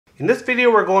In this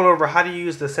video, we're going over how to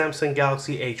use the Samsung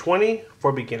Galaxy A20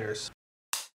 for beginners.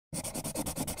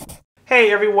 Hey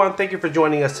everyone, thank you for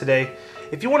joining us today.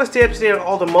 If you want to stay up to date on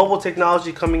all the mobile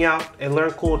technology coming out and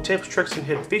learn cool tips, tricks, and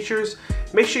hidden features,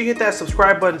 make sure you hit that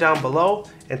subscribe button down below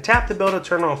and tap the bell to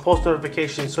turn on post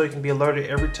notifications so you can be alerted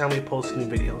every time we post new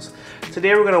videos.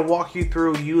 Today we're going to walk you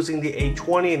through using the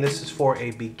A20, and this is for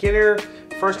a beginner,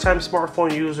 first-time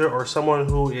smartphone user, or someone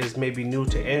who is maybe new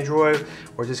to Android.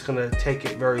 We're just going to take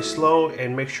it very slow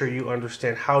and make sure you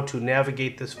understand how to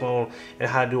navigate this phone and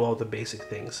how to do all the basic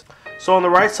things. So on the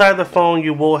right side of the phone,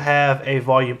 you will have a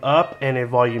volume up and a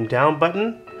volume down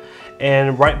button.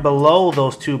 And right below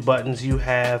those two buttons, you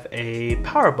have a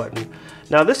power button.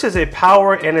 Now this is a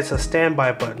power and it's a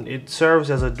standby button. It serves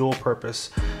as a dual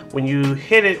purpose. When you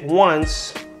hit it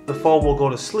once, the phone will go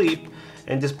to sleep,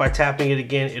 and just by tapping it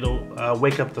again, it'll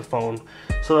wake up the phone.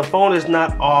 So the phone is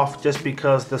not off just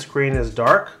because the screen is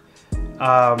dark.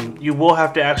 You will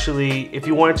have to actually, if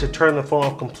you wanted to turn the phone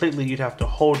off completely, you'd have to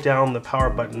hold down the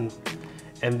power button,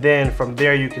 and then from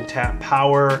there you can tap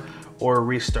power or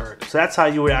restart. So that's how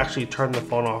you would actually turn the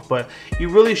phone off. But you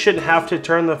really shouldn't have to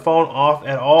turn the phone off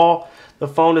at all. The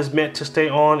phone is meant to stay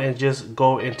on and just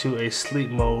go into a sleep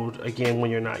mode again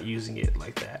when you're not using it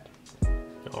like that.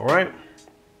 All right.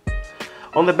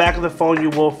 On the back of the phone, you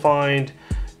will find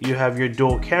you have your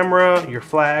dual camera, your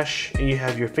flash, and you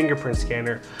have your fingerprint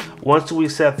scanner. Once we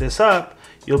set this up,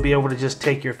 you'll be able to just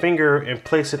take your finger and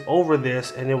place it over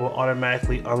this, and it will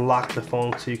automatically unlock the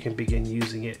phone so you can begin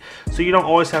using it. So you don't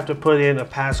always have to put in a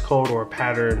passcode or a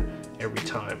pattern every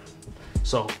time.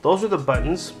 So those are the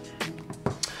buttons.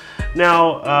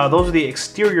 Now those are the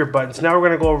exterior buttons. Now we're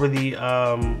going to go over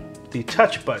the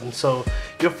touch button. So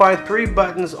you'll find three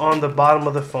buttons on the bottom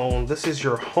of the phone. This is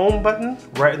your home button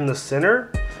right in the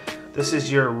center. This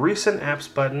is your recent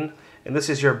apps button, and this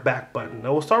is your back button.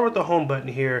 Now we'll start with the home button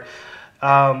here.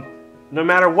 No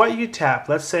matter what you tap,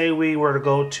 let's say we were to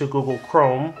go to Google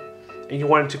Chrome and you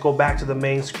wanted to go back to the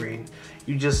main screen,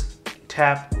 you just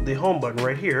tap the home button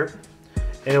right here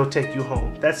and it will take you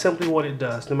home. That's simply what it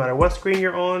does. No matter what screen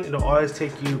you're on, it'll always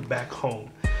take you back home.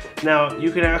 Now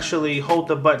you can actually hold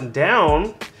the button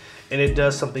down and it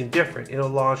does something different. It'll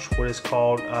launch what is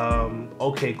called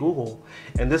OK Google,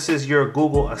 and this is your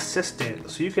Google Assistant.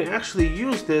 So you can actually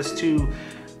use this to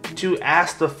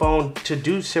ask the phone to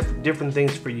do different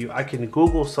things for you. I can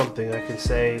Google something. I can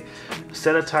say,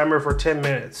 set a timer for 10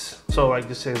 minutes. So like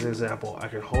this is an example. I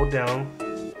can hold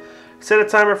down, set a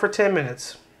timer for 10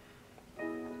 minutes.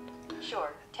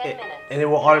 Sure, 10 minutes. And it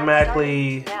will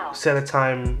automatically set a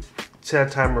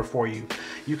timer for you.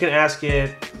 You can ask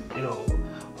it, you know,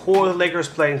 who are the Lakers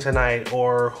playing tonight,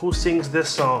 or who sings this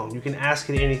song. You can ask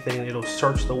it anything and it'll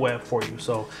search the web for you.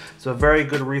 So it's a very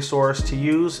good resource to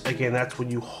use. Again, that's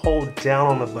when you hold down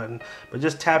on the button, but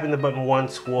just tapping the button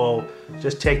once will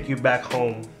just take you back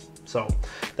home. So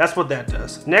that's what that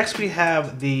does. Next we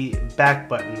have the back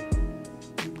button.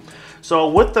 So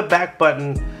with the back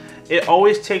button, it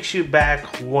always takes you back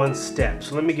one step.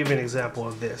 So let me give you an example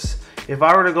of this. If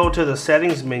I were to go to the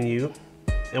settings menu,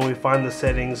 and we find the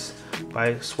settings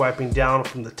by swiping down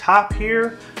from the top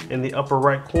here, in the upper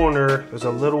right corner there's a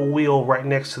little wheel right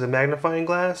next to the magnifying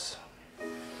glass.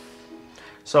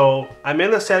 So I'm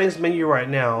in the settings menu right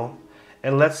now,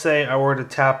 and let's say I were to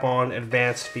tap on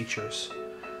advanced features.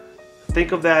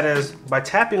 Think of that as, by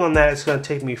tapping on that, it's going to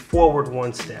take me forward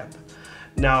one step.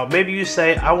 Now maybe you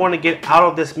say, I want to get out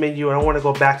of this menu and I want to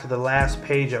go back to the last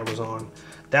page I was on.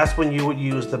 That's when you would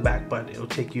use the back button. It will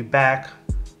take you back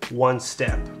one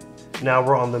step. Now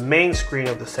we're on the main screen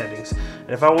of the settings, and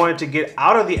if I wanted to get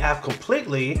out of the app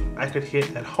completely, I could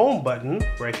hit that home button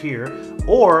right here,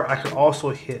 or I could also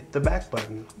hit the back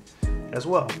button as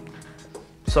well.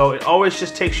 So it always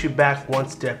just takes you back one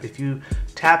step. If you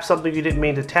tap something you didn't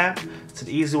mean to tap, it's an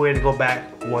easy way to go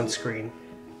back one screen.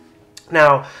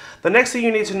 Now the next thing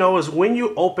you need to know is when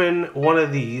you open one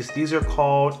of these are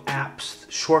called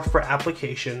apps, short for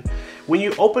application. When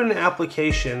you open an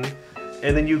application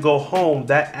and then you go home,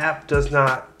 that app does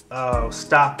not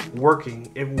stop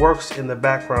working. It works in the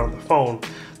background of the phone.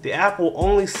 The app will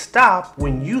only stop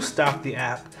when you stop the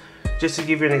app. Just to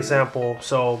give you an example,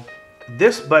 so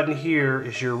this button here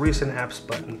is your recent apps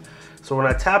button. So when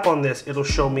I tap on this, it'll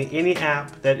show me any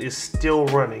app that is still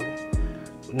running.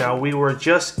 Now we were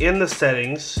just in the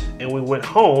settings and we went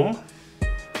home,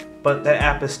 but that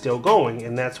app is still going,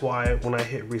 and that's why when I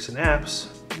hit recent apps,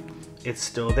 it's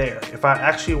still there. If I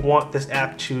actually want this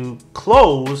app to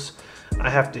close,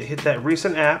 I have to hit that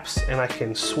recent apps and I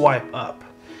can swipe up.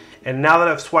 And now that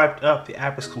I've swiped up, the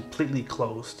app is completely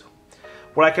closed.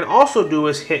 What I can also do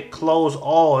is hit close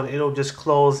all, and it'll just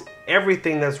close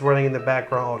everything that's running in the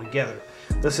background altogether.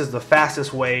 This is the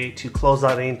fastest way to close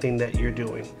out anything that you're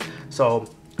doing. So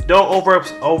don't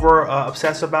over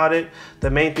obsess about it. The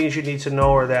main things you need to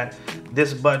know are that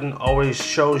this button always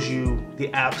shows you the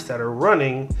apps that are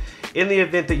running in the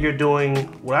event that you're doing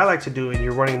what I like to do and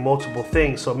you're running multiple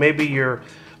things. So maybe you're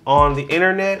on the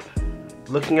internet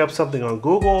looking up something on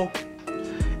Google,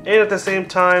 and at the same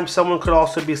time someone could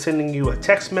also be sending you a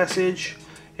text message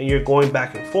and you're going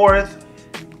back and forth.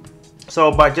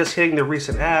 So by just hitting the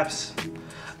recent apps,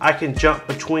 I can jump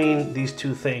between these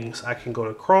two things. I can go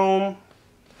to Chrome,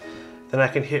 then I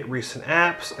can hit recent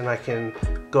apps, and I can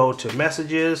go to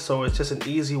messages. So it's just an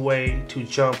easy way to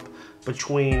jump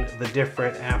between the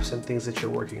different apps and things that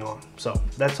you're working on. So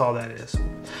that's all that is.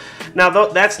 Now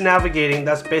that's navigating,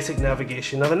 that's basic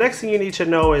navigation. Now the next thing you need to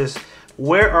know is,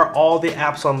 where are all the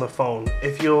apps on the phone?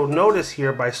 If you'll notice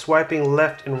here, by swiping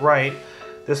left and right,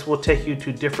 this will take you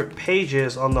to different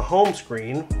pages on the home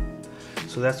screen.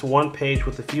 So that's one page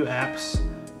with a few apps.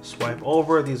 Swipe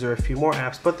over, these are a few more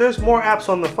apps, but there's more apps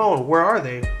on the phone. Where are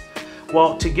they?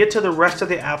 Well, to get to the rest of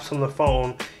the apps on the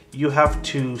phone, you have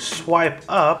to swipe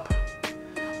up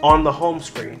on the home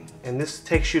screen, and this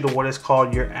takes you to what is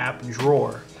called your app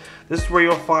drawer. This is where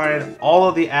you'll find all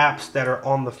of the apps that are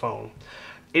on the phone.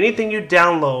 Anything you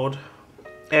download,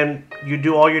 and you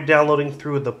do all your downloading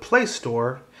through the Play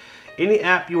Store, any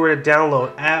app you were to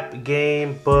download, app,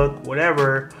 game, book,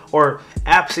 whatever, or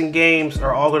apps and games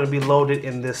are all going to be loaded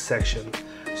in this section.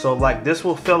 So like this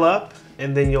will fill up,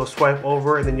 and then you'll swipe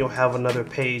over, and then you'll have another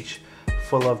page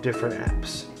full of different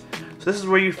apps. So this is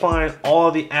where you find all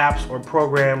of the apps or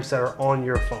programs that are on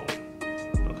your phone.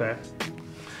 Okay.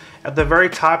 At the very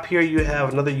top here, you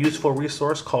have another useful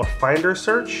resource called Finder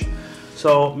Search.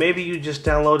 So maybe you just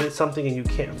downloaded something and you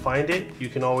can't find it. You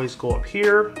can always go up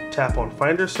here, tap on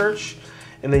Finder Search,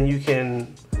 and then you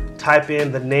can type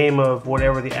in the name of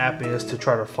whatever the app is to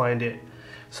try to find it.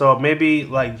 So maybe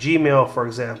like Gmail, for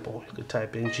example, you could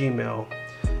type in Gmail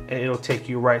and it'll take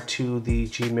you right to the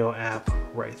Gmail app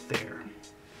right there.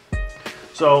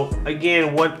 So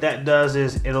again, what that does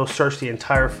is it'll search the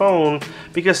entire phone,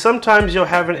 because sometimes you'll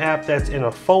have an app that's in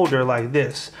a folder like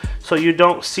this. So you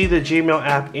don't see the Gmail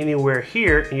app anywhere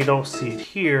here, and you don't see it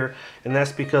here, and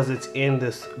that's because it's in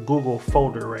this Google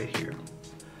folder right here.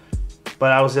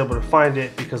 But I was able to find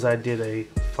it because I did a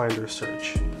Finder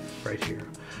search right here.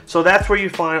 So that's where you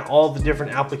find all the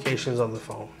different applications on the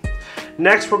phone.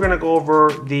 Next, we're going to go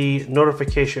over the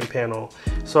notification panel.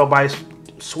 So by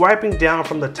swiping down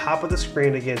from the top of the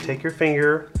screen, again, take your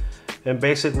finger and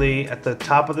basically at the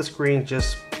top of the screen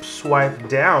just swipe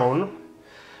down,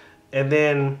 and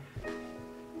then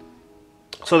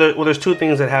there's two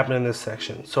things that happen in this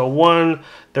section. So one,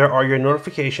 there are your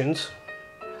notifications.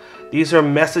 These are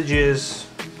messages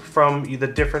from the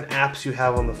different apps you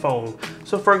have on the phone.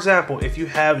 So for example, if you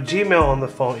have Gmail on the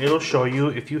phone, it'll show you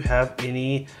if you have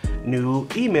any new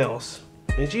emails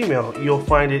in Gmail. You'll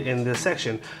find it in this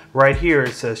section. Right here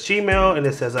it says Gmail, and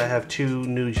it says I have 2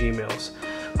 new Gmails.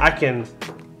 I can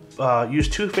use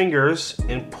 2 fingers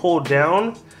and pull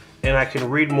down, and I can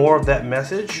read more of that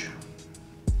message.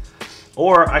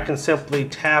 Or I can simply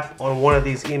tap on one of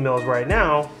these emails right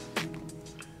now,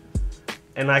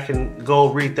 and I can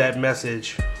go read that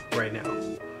message right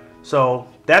now. So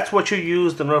that's what you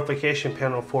use the notification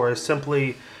panel for, is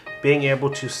simply being able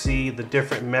to see the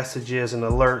different messages and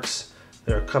alerts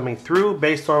that are coming through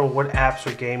based on what apps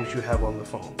or games you have on the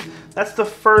phone. That's the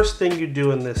first thing you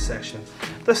do in this section.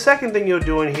 The second thing you'll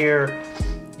do in here,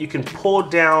 you can pull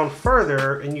down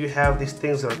further and you have these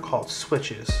things that are called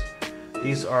switches.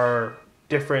 These are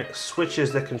different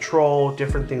switches that control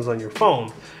different things on your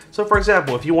phone. So for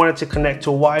example, if you wanted to connect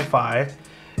to Wi-Fi,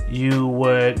 you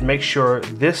would make sure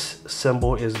this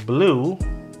symbol is blue.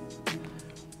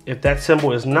 If that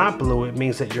symbol is not blue, it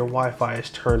means that your Wi-Fi is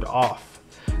turned off.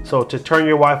 So to turn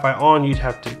your Wi-Fi on, you'd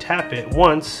have to tap it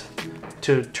once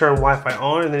to turn Wi-Fi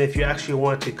on, and then if you actually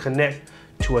want to connect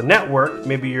to a network,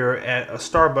 maybe you're at a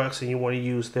Starbucks and you want to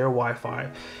use their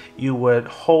Wi-Fi, you would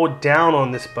hold down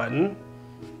on this button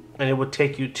and it would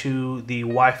take you to the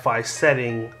Wi-Fi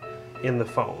setting in the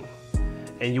phone.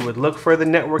 And you would look for the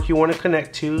network you want to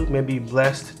connect to, maybe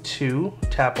Blessed 2,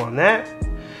 tap on that,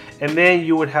 and then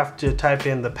you would have to type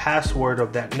in the password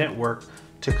of that network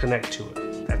to connect to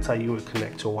it. That's how you would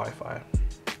connect to Wi-Fi.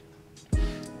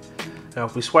 Now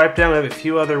if we swipe down, we have a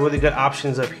few other really good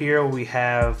options up here. We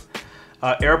have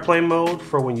airplane mode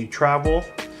for when you travel.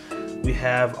 We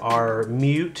have our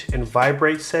mute and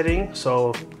vibrate setting.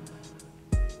 So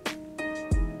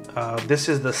this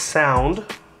is the sound.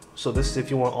 So this is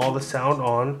if you want all the sound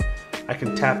on. I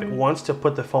can tap it once to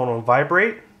put the phone on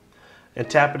vibrate, and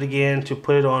tap it again to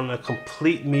put it on a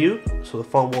complete mute so the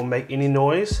phone won't make any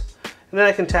noise. And then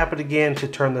I can tap it again to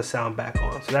turn the sound back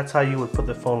on. So that's how you would put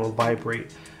the phone on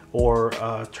vibrate or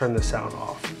turn the sound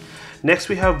off. Next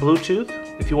we have Bluetooth.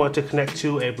 If you want to connect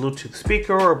to a Bluetooth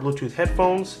speaker or Bluetooth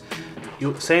headphones,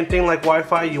 same thing like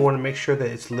Wi-Fi, you want to make sure that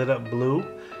it's lit up blue.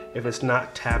 If it's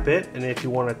not, tap it. And if you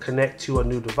want to connect to a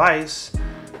new device,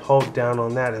 hold down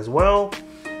on that as well.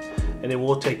 And it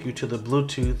will take you to the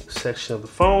Bluetooth section of the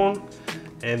phone.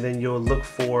 And then you'll look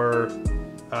for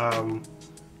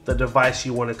the device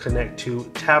you want to connect to.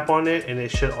 Tap on it and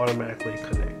it should automatically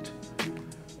connect.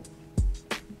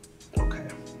 Okay.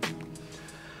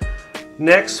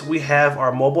 Next, we have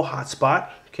our mobile hotspot.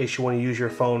 In case you want to use your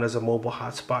phone as a mobile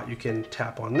hotspot, you can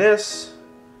tap on this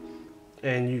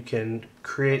and you can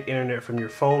create internet from your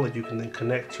phone that you can then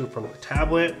connect to from a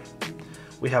tablet.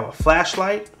 We have a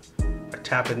flashlight. By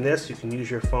tapping this, you can use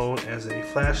your phone as a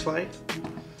flashlight.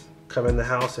 Come in the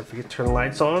house and forget to turn the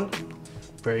lights on.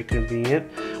 Very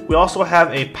convenient. We also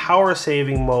have a power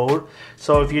saving mode.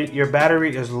 So if your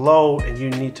battery is low and you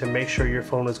need to make sure your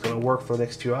phone is going to work for the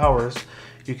next 2 hours,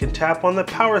 you can tap on the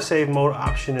power save mode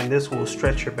option and this will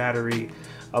stretch your battery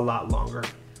a lot longer.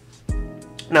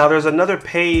 Now there's another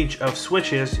page of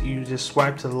switches. You just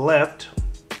swipe to the left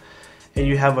and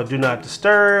you have a do not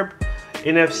disturb,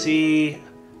 NFC,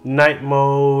 night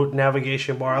mode,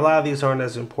 navigation bar. A lot of these aren't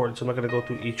as important, so I'm not going to go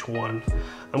through each one.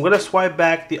 I'm going to swipe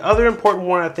back. The other important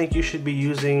one I think you should be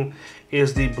using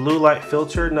is the blue light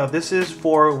filter. Now this is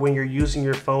for when you're using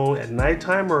your phone at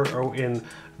nighttime or in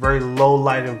very low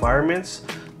light environments.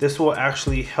 This will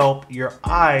actually help your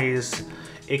eyes.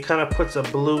 It kind of puts a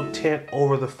blue tint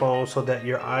over the phone so that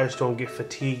your eyes don't get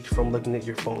fatigued from looking at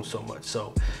your phone so much.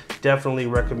 So definitely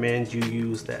recommend you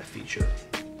use that feature.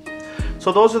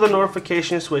 So those are the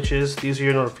notification switches. These are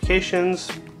your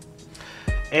notifications.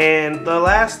 And the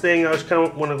last thing I just kind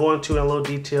of want to go into in a little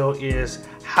detail is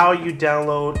how you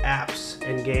download apps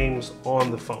and games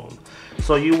on the phone.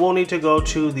 So you will need to go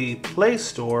to the Play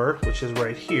Store, which is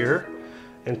right here,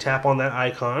 and tap on that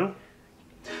icon.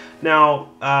 Now,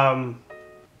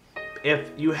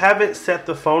 if you haven't set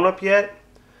the phone up yet,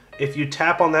 if you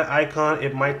tap on that icon,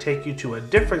 it might take you to a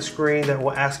different screen that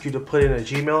will ask you to put in a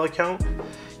Gmail account.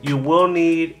 You will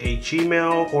need a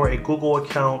Gmail or a Google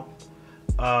account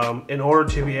in order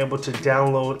to be able to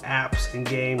download apps and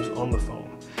games on the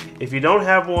phone. If you don't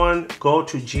have one, go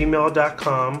to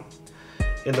gmail.com.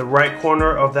 In the right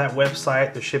corner of that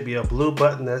website, there should be a blue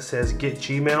button that says Get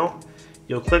Gmail.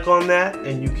 You'll click on that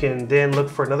and you can then look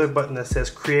for another button that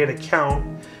says Create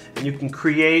Account. And you can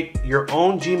create your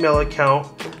own Gmail account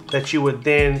that you would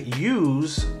then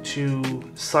use to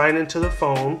sign into the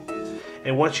phone.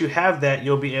 And once you have that,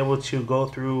 you'll be able to go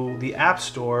through the App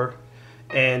Store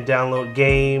and download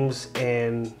games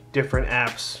and different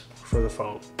apps for the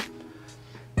phone.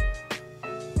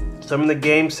 So I'm in the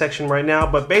games section right now,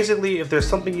 but basically if there's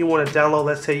something you want to download,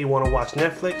 let's say you want to watch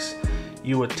Netflix,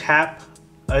 you would tap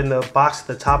in the box at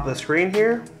the top of the screen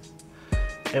here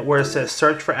and where it says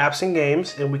search for apps and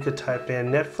games, and we could type in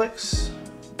Netflix,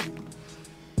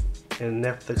 and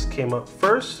Netflix came up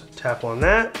first. Tap on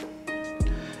that.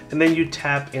 And then you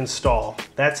tap install.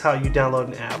 That's how you download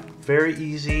an app. Very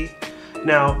easy.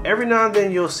 Now, every now and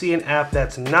then you'll see an app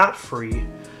that's not free.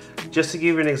 Just to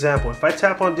give you an example, if I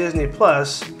tap on Disney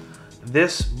Plus,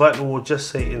 this button will just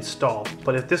say install.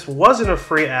 But if this wasn't a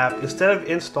free app, instead of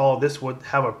install, this would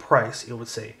have a price. It would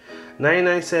say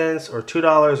 99 cents or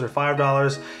 $2 or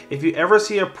 $5. If you ever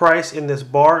see a price in this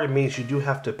bar, it means you do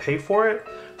have to pay for it.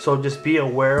 So just be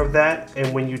aware of that.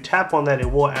 And when you tap on that,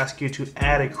 it will ask you to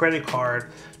add a credit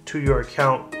card to your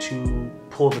account to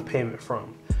pull the payment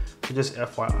from. So just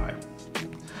FYI.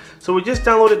 So we just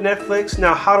downloaded Netflix.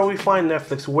 Now, how do we find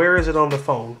Netflix? Where is it on the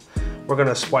phone? We're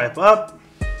gonna swipe up,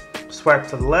 swipe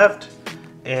to the left,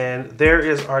 and there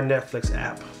is our Netflix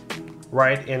app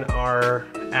right in our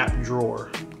app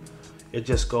drawer. It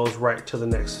just goes right to the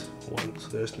next one. So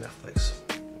there's Netflix.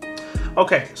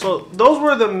 Okay, so those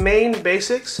were the main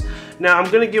basics. Now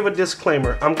I'm gonna give a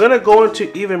disclaimer. I'm gonna go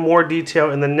into even more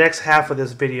detail in the next half of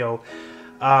this video.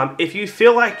 If you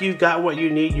feel like you've got what you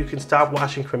need, you can stop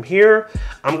watching from here.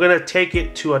 I'm gonna take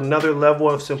it to another level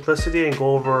of simplicity and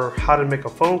go over how to make a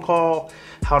phone call,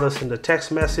 how to send a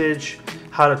text message,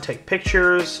 how to take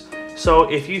pictures.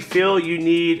 So if you feel you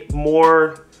need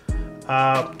more,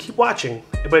 keep watching.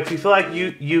 But if you feel like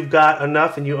you've got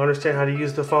enough and you understand how to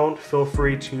use the phone, feel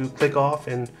free to click off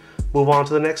and move on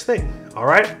to the next thing. All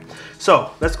right,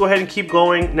 so let's go ahead and keep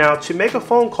going. Now, to make a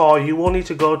phone call, you will need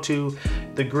to go to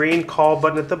the green call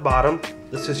button at the bottom.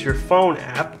 This is your phone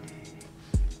app.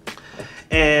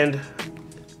 And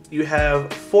you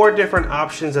have 4 different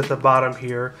options at the bottom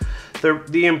here.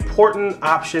 The important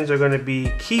options are going to be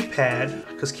keypad,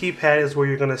 because keypad is where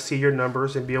you're going to see your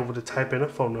numbers and be able to type in a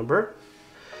phone number.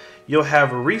 You'll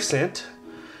have recent.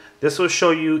 This will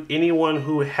show you anyone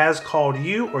who has called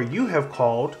you or you have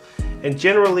called. And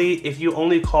generally, if you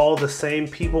only call the same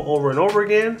people over and over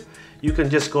again, you can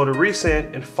just go to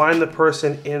recent and find the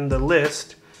person in the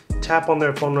list, tap on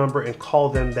their phone number and call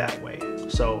them that way.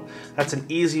 So that's an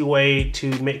easy way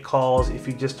to make calls if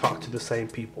you just talk to the same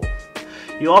people.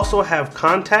 You also have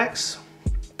contacts.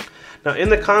 Now in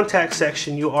the contact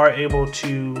section, you are able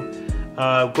to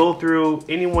go through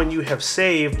anyone you have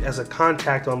saved as a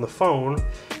contact on the phone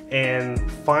and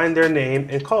find their name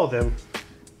and call them.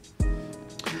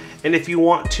 And if you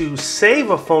want to save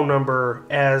a phone number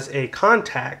as a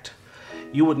contact,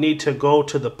 you would need to go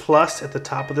to the plus at the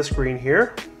top of the screen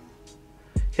here.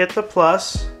 Hit the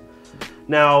plus.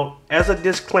 Now, as a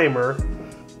disclaimer,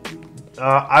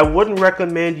 I wouldn't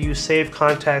recommend you save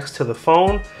contacts to the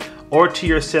phone or to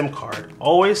your SIM card.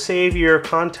 Always save your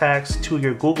contacts to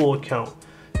your Google account,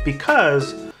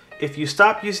 because if you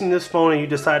stop using this phone and you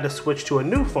decide to switch to a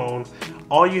new phone,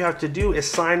 all you have to do is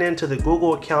sign in to the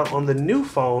Google account on the new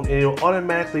phone and it'll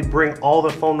automatically bring all the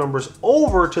phone numbers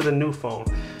over to the new phone.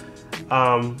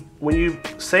 When you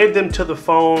save them to the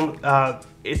phone,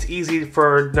 it's easy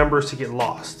for numbers to get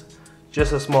lost.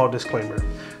 Just a small disclaimer.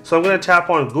 So I'm going to tap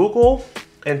on Google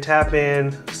and tap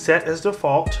in set as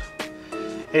default.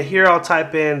 And here I'll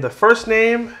type in the first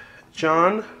name,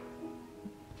 John.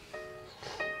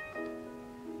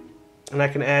 And I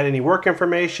can add any work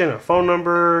information, a phone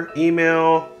number,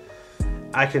 email.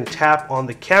 I can tap on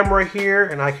the camera here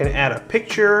and I can add a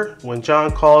picture. When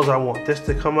John calls, I want this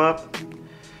to come up.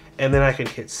 And then I can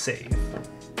hit save.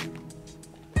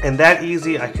 And that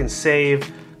easy, I can save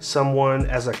someone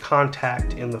as a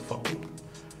contact in the phone.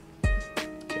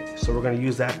 Okay, so we're going to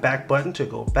use that back button to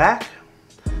go back.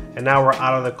 And now we're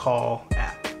out of the call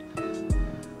app.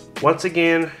 Once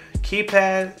again,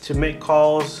 keypad to make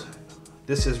calls.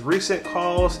 This is recent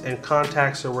calls, and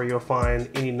contacts are where you'll find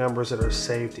any numbers that are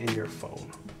saved in your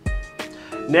phone.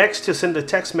 Next, to send a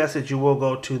text message, you will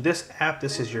go to this app.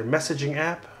 This is your messaging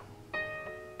app.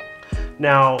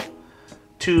 Now,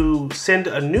 to send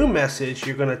a new message,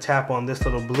 you're going to tap on this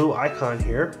little blue icon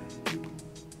here.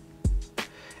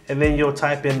 And then you'll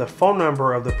type in the phone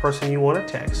number of the person you want to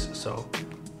text. So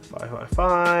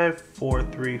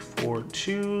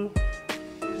 555-4342.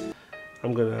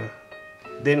 I'm going to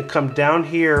then come down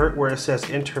here where it says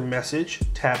enter message,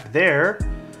 tap there,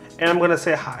 and I'm going to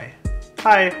say hi.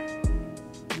 Hi.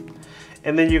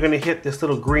 And then you're going to hit this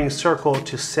little green circle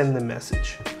to send the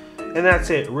message. And that's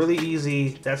it, really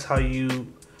easy. That's how you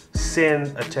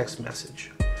send a text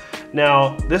message.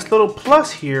 Now, this little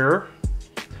plus here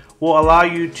will allow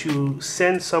you to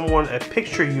send someone a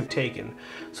picture you've taken.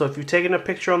 So if you've taken a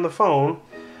picture on the phone,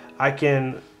 I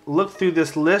can look through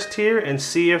this list here and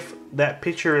see if that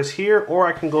picture is here, or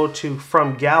I can go to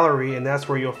from gallery, and that's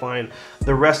where you'll find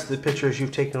the rest of the pictures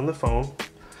you've taken on the phone.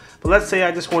 But let's say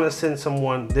I just want to send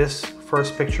someone this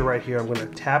first picture right here. I'm going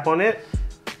to tap on it,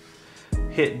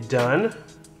 hit done,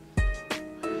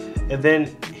 and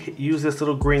then use this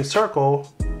little green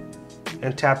circle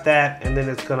and tap that, and then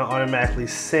it's going to automatically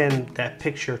send that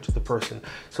picture to the person.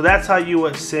 So that's how you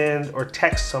would send or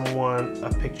text someone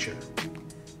a picture.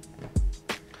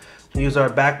 Use our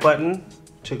back button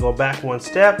to go back one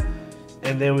step,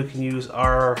 and then we can use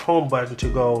our home button to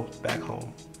go back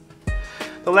home.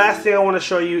 The last thing I want to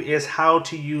show you is how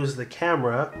to use the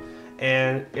camera,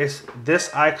 and it's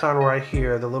this icon right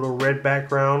here, the little red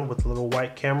background with the little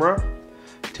white camera.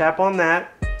 Tap on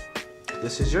that.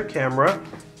 This is your camera.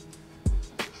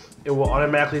 It will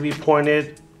automatically be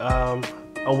pointed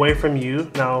away from you.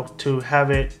 Now, to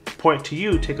have it point to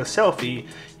you, take a selfie,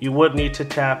 you would need to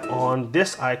tap on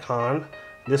this icon.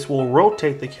 This will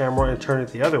rotate the camera and turn it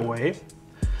the other way.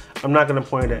 I'm not going to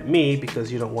point it at me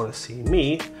because you don't want to see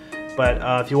me, but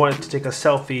if you wanted to take a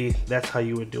selfie, that's how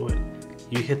you would do it.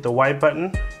 You hit the white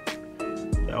button,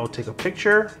 that will take a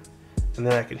picture, and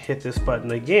then I can hit this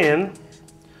button again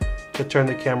to turn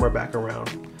the camera back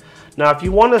around. Now, if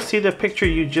you want to see the picture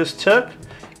you just took,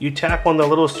 you tap on the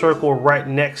little circle right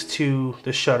next to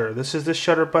the shutter. This is the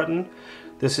shutter button.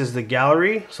 This is the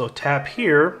gallery. So tap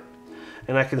here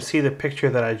and I can see the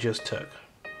picture that I just took.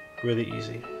 Really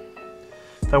easy.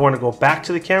 If I want to go back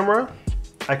to the camera,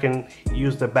 I can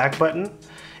use the back button.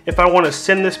 If I want to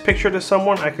send this picture to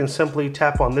someone, I can simply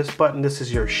tap on this button. This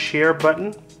is your share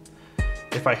button.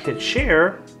 If I hit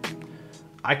share,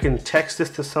 I can text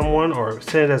this to someone or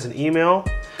send it as an email.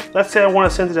 Let's say I want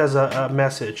to send it as a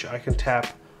message. I can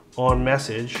tap on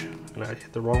message, and I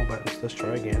hit the wrong button, so let's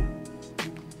try again.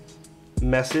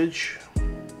 Message.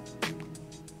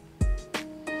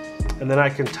 And then I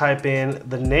can type in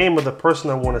the name of the person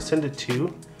I want to send it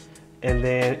to, and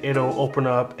then it'll open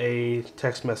up a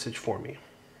text message for me.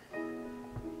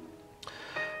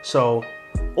 So,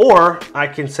 or I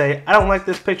can say, I don't like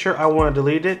this picture, I want to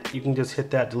delete it. You can just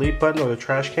hit that delete button or the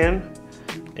trash can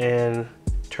and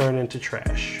turn into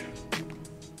trash.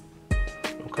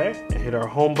 Okay, and hit our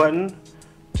home button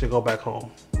to go back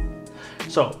home.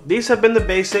 So these have been the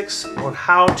basics on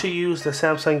how to use the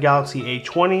Samsung Galaxy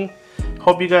A20.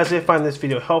 Hope you guys did find this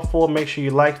video helpful. Make sure you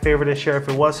like, favorite, and share if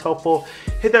it was helpful.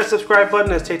 Hit that subscribe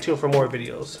button and stay tuned for more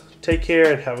videos. Take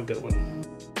care and have a good one.